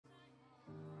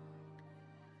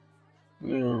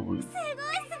There we go.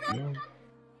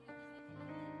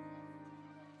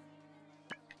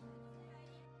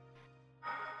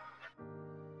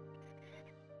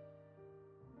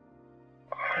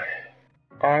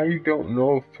 I don't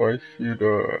know if I should,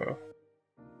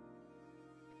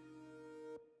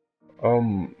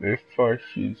 if I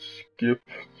should skip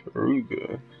through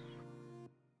this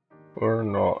or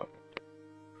not.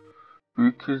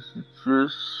 Because it's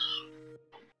just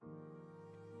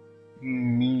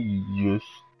me just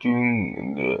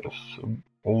doing this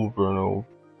over and over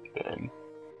again.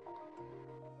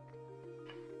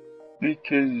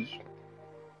 Because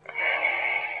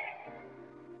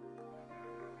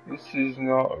this is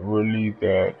not really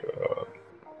that,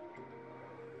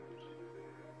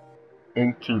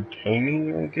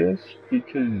 entertaining, I guess,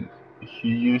 because she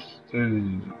just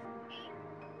does.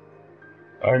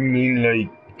 I mean,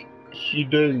 like, she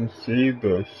doesn't say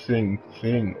the same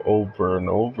thing over and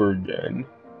over again,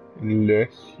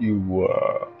 unless you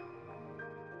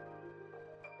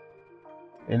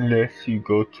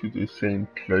go to the same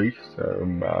place, I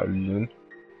imagine.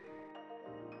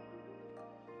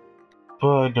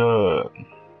 But,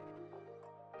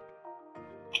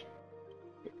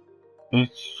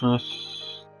 it's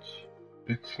just,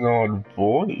 it's not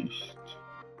voiced.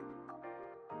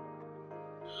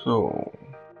 So,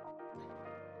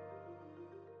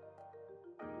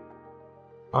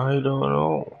 I don't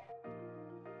know.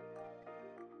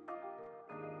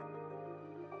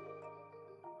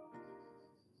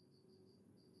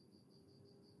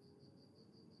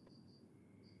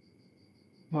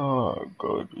 Oh,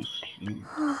 go to sleep.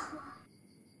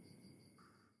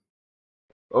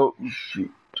 Oh,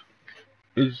 shoot.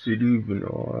 Is it even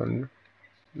on?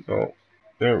 No.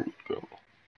 There we go.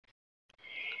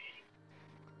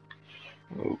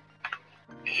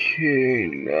 Okay,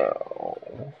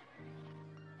 now.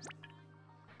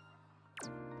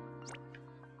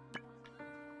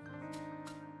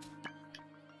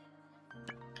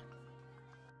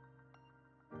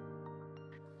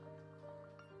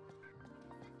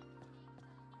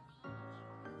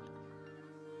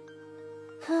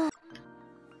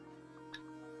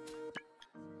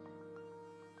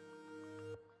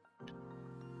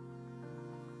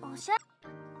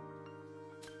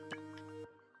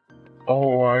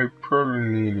 Oh, I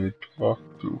probably need to talk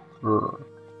to her.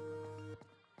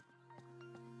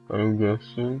 I'm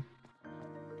guessing.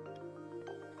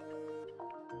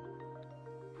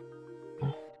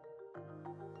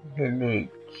 And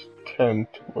it's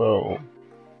 10:12.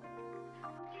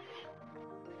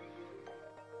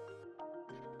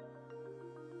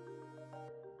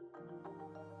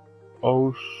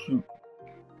 Oh shoot.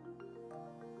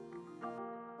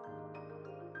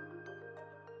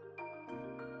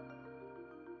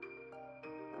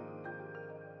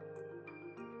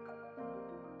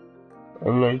 I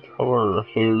like how her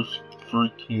hair's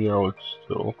freaking out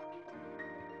still.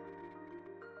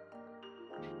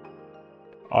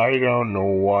 I don't know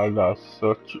why that's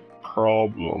such a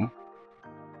problem.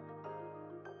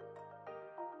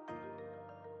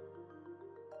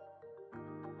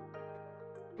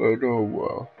 But oh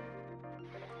well.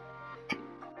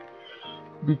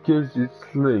 Because it's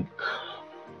like...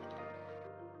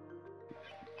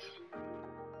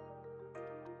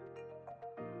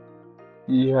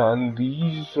 Yeah, and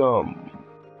these,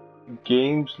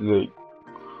 games, like,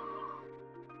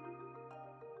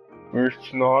 where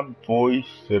it's not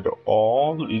voiced at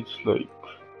all, it's like...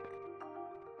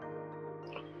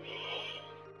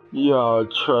 Yeah,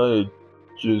 try to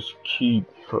just keep,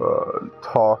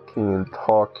 talking and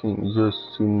talking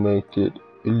just to make it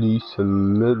at least a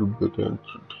little bit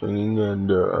entertaining,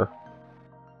 and,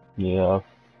 yeah.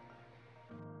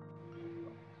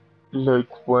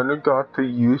 Like, when I got the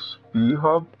USB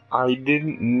hub, I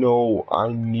didn't know I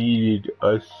needed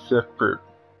a separate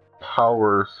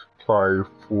power supply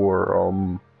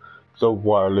for, the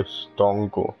wireless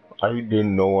dongle. I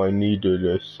didn't know I needed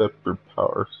a separate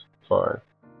power supply.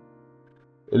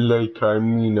 Like, I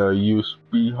mean a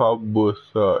USB hub with,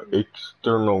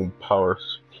 external power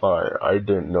supply. I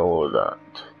didn't know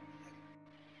that.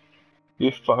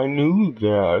 If I knew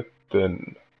that,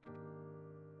 then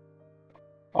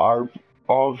I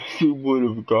obviously would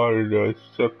have gotten a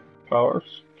separate power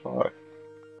supply.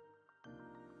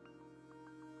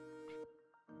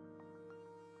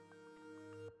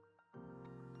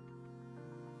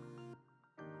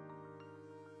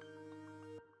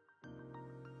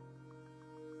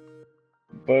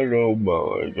 But oh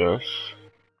well, I guess.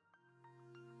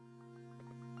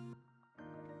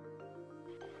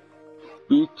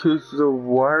 Because the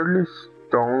wireless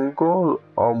dongle,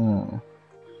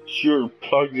 sure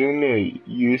plugs in a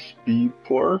USB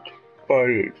port, but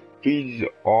it feeds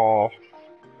off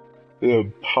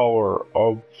the power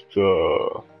of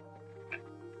the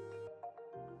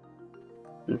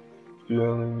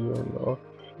feeling you're not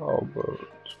covered.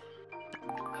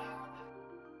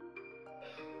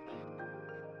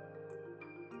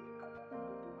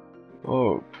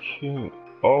 Okay.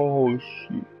 Oh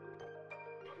shoot.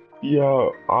 Yeah,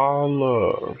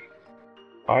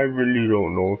 I really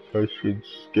don't know if I should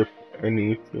skip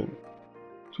anything,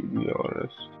 to be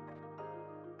honest.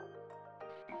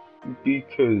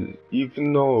 Because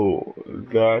even though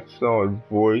that's not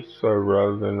voice, I'd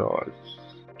rather not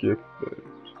skip it.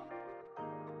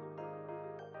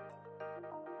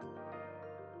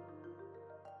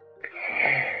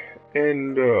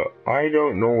 And I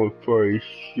don't know if I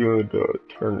should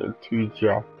turn it to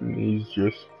Japanese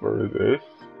just for this.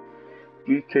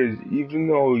 Because even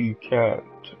though you can't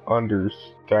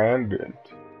understand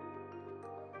it,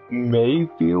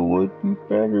 maybe it would be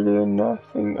better than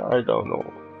nothing. I don't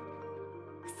know.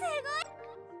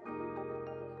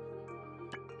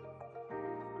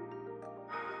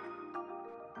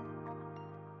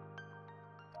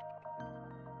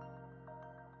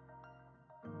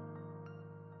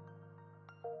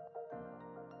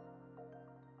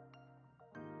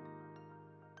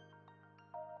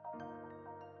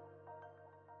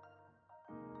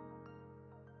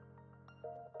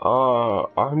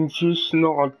 I'm just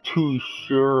not too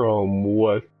sure on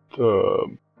what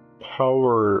the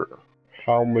power,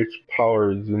 how much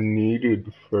power is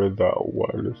needed for that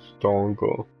wireless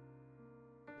dongle.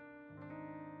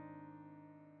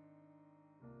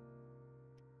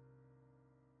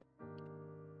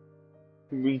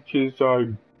 Because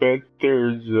I bet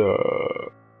there's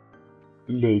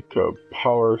like a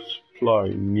power supply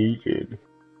needed.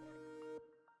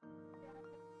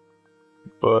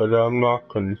 But I'm not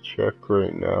gonna check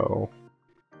right now.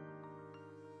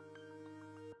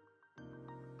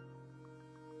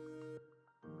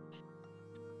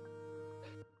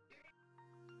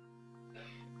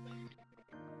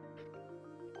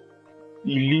 At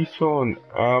least on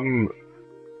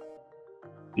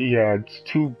yeah, it's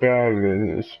too bad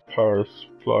that this power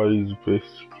supply is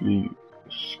basically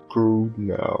screwed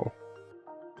now.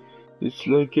 It's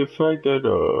like if I get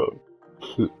a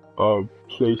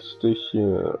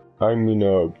PlayStation, I mean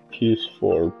a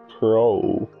PS4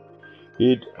 Pro,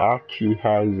 it actually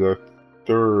has a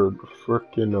third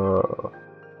frickin'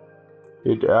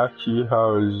 it actually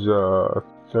has a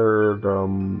third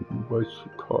what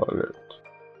you call it?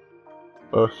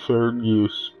 A third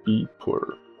USB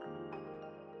port.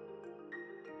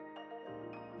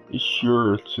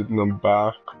 Sure, it's in the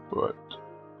back, but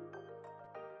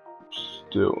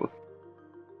still.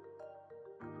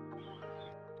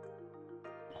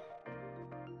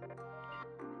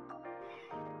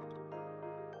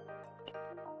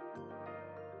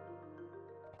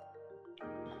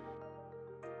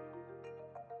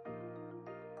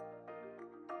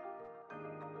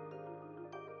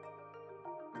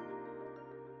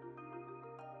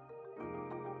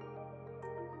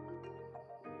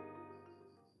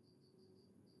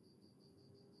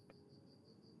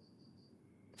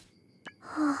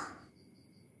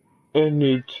 And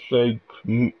it's like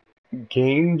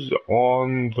games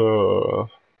on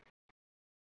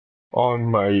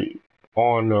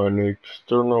on an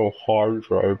external hard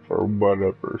drive or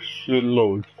whatever should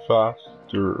load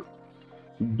faster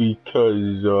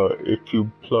because if you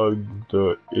plug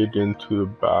it into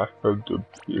the back of the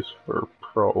PS4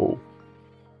 Pro,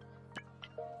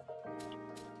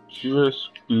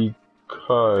 just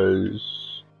because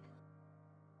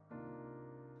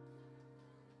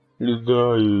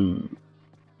the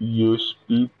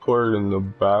USB port in the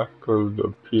back of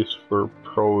the PS4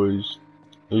 Pro is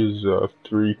a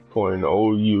 3.0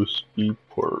 USB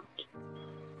port.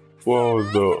 Well,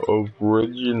 the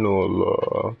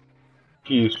original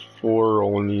PS4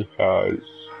 only has,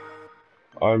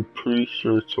 I'm pretty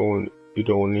sure it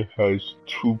only has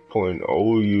 2.0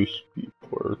 USB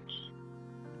ports.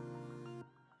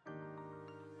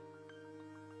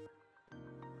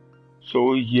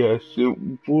 So yes,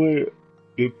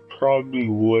 it probably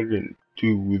wouldn't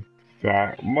do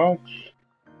that much.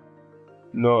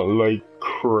 Not like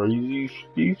crazy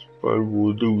speeds, but it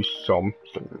will do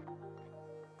something.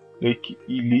 Like at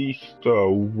least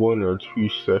 1 or 2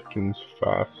 seconds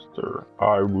faster,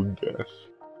 I would guess.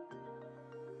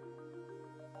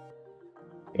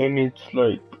 And it's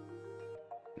like,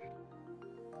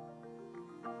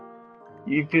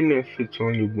 even if it's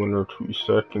only 1 or 2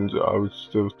 seconds, I would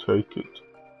still take it.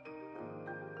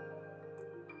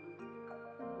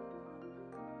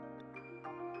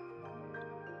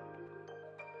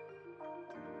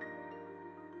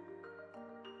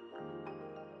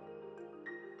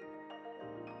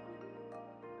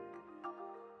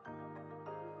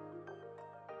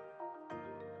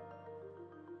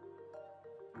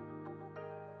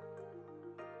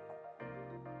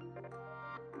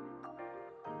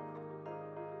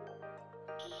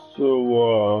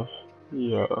 So,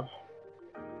 yeah.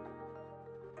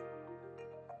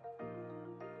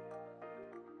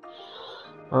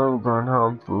 I'm gonna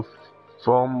have to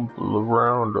fumble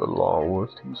around a lot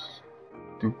with these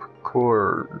stupid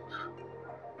chords.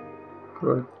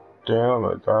 God damn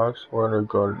it, that's when I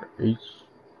got an H.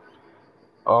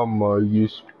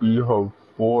 USB Hub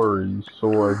 4,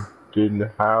 so I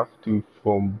didn't have to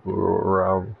fumble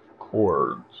around with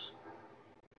chords.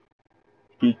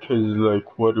 Because,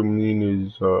 like, what I mean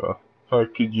is, I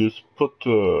could just put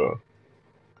the...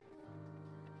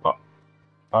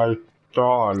 I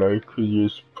thought I could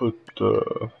just put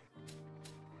the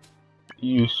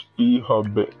USB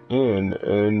hub in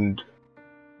and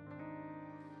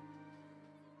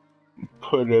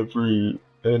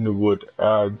and it would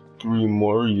add 3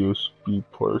 more USB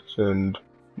ports and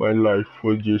my life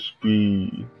would just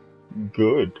be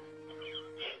good,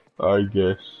 I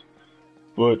guess.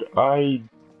 But I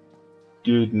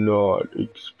did not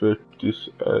expect this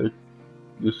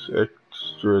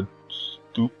extra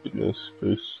stupidness,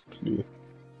 basically.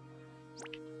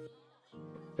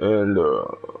 And,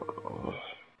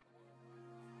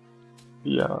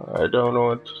 yeah, I don't know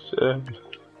what to say.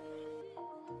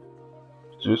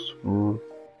 Just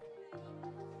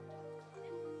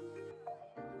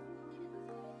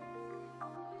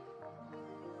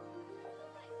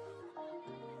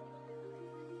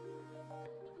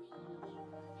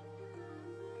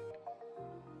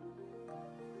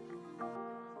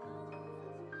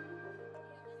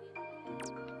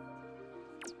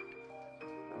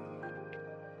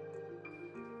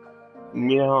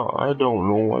yeah, I don't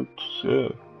know what to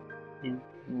say. It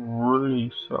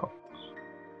really sucks.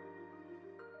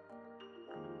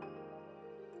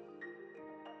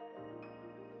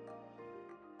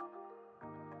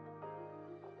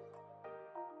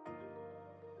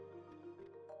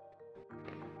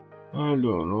 I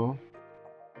don't know.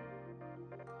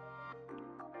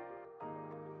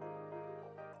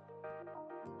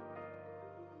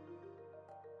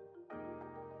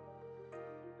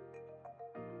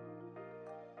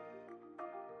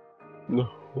 No.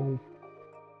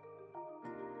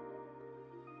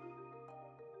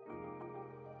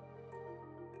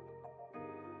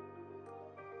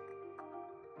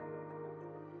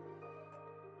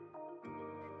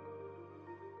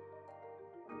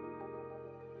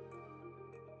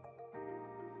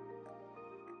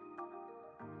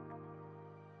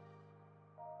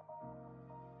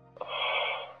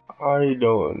 I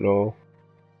don't know.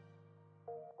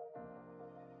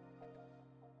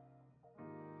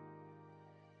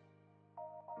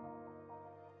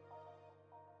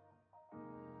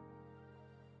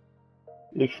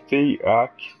 If they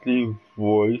actually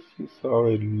voice this, I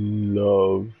would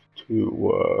love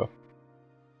to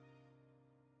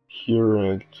hear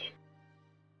it.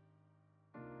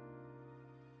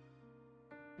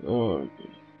 Oh,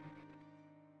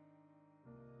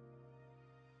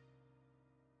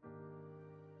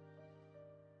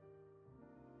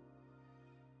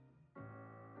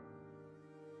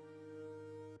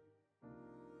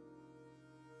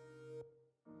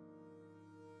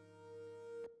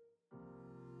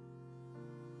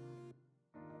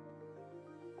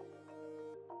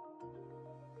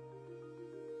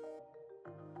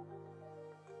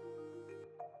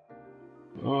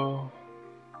 oh.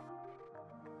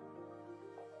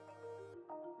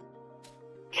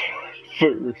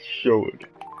 First show it.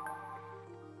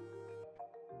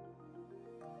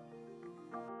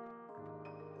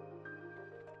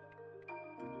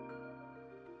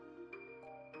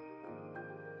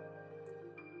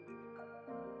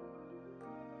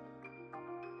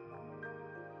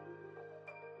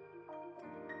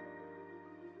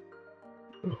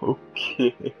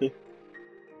 Okay.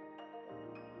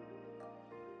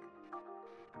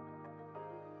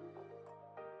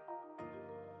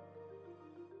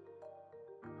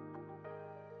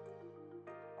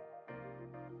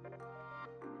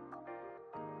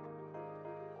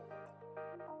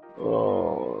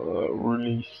 Oh, that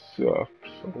really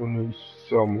sucks. Only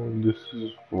someone this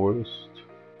is voiced.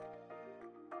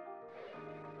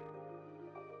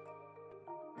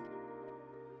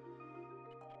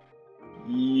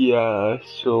 Yeah,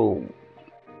 so,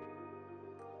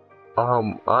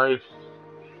 I,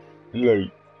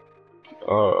 like,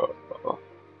 uh,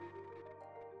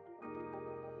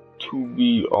 to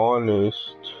be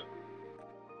honest,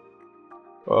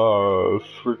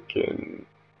 freaking,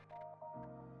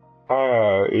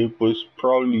 it was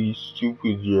probably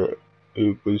stupid, yeah,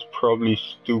 it was probably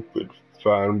stupid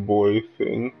fanboy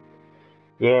thing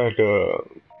that,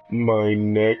 my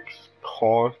next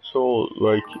console,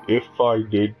 like, if I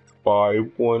did buy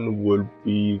one, would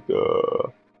be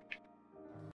the